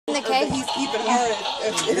The cake. He's keeping her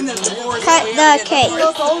in the divorce. Cut the cake.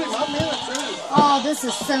 Oh, this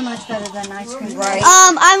is so much better than ice cream. Right.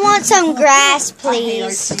 I want some grass,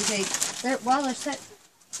 please. They're so...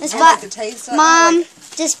 Miss Mom,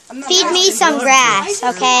 just feed me some grass,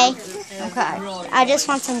 okay? Okay. I just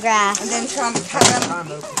want some grass. And then trying to cut them.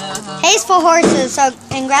 Hay's for horses,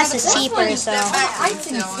 and grass is cheaper, so.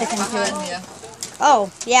 Icing's sticking to it. Oh,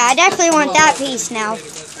 yeah, I definitely want that piece now.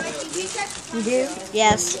 You do?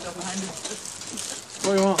 Yes.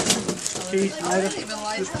 What do you want? Cheese, tomato?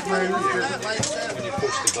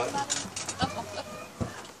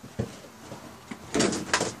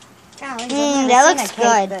 That looks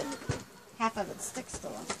good. But half of it sticks to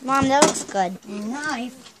them. Mom, that looks good.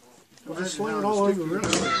 Knife. Well, just sling it all over the room.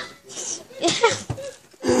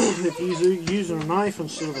 If you're using a knife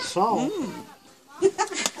instead of a saw.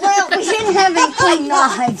 Well, we didn't have any clean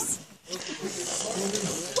knives.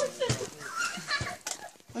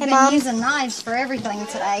 We've been using knives for everything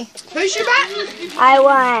today. Who's your back? I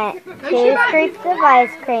want 2 scoops of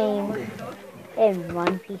ice cream and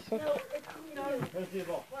 1 piece of cake.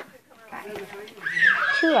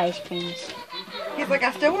 2 ice creams. He's like,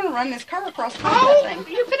 I still want to run this car across the thing.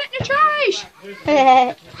 You put it in the trash.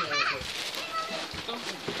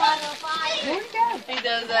 He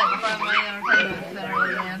does that in front of my entertainment center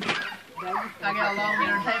again. I got a long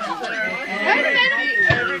entertainment center.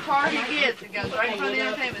 Every car he gets, it goes right in front of the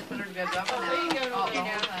entertainment center and goes up and down all the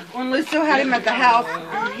time. When Lucille had him at the house,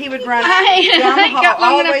 he would run down the hall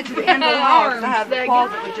all the way to the end of the hall. And I had the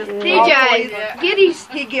closet with just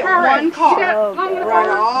he'd get one car, run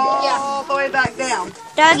all the way back down.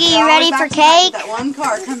 Dougie, you ready for cake? That one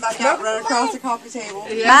car, come back out, run across the coffee table.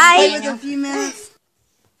 Bye. Play with a few minutes.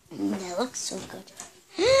 That looks so good.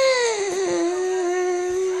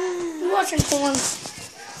 You watching porn?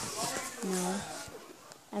 No,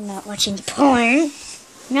 I'm not watching porn.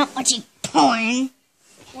 I'm not watching porn.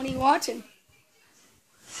 What are you watching?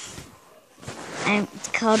 It's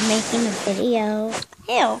called making a video.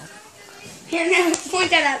 Ew. Here, now, point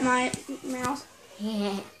that at my mouth.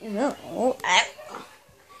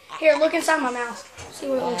 Here, look inside my mouth. See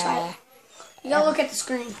what it looks like. You gotta look at the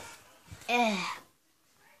screen.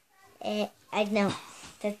 I know.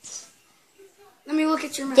 That's. Let me look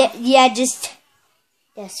at your mouth. Yeah, just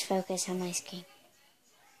focus on my screen.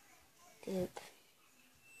 Boop.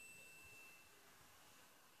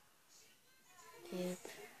 Boop.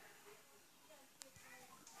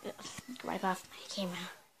 Wipe off my camera.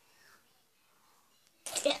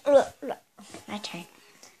 Look. My turn.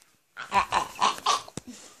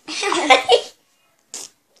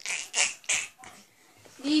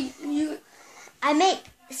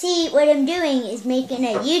 See, what I'm doing is making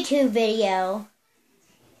a YouTube video.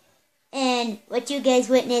 And what you guys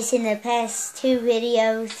witnessed in the past 2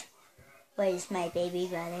 videos was my baby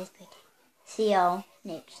brother's birthday. See y'all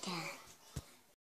next time.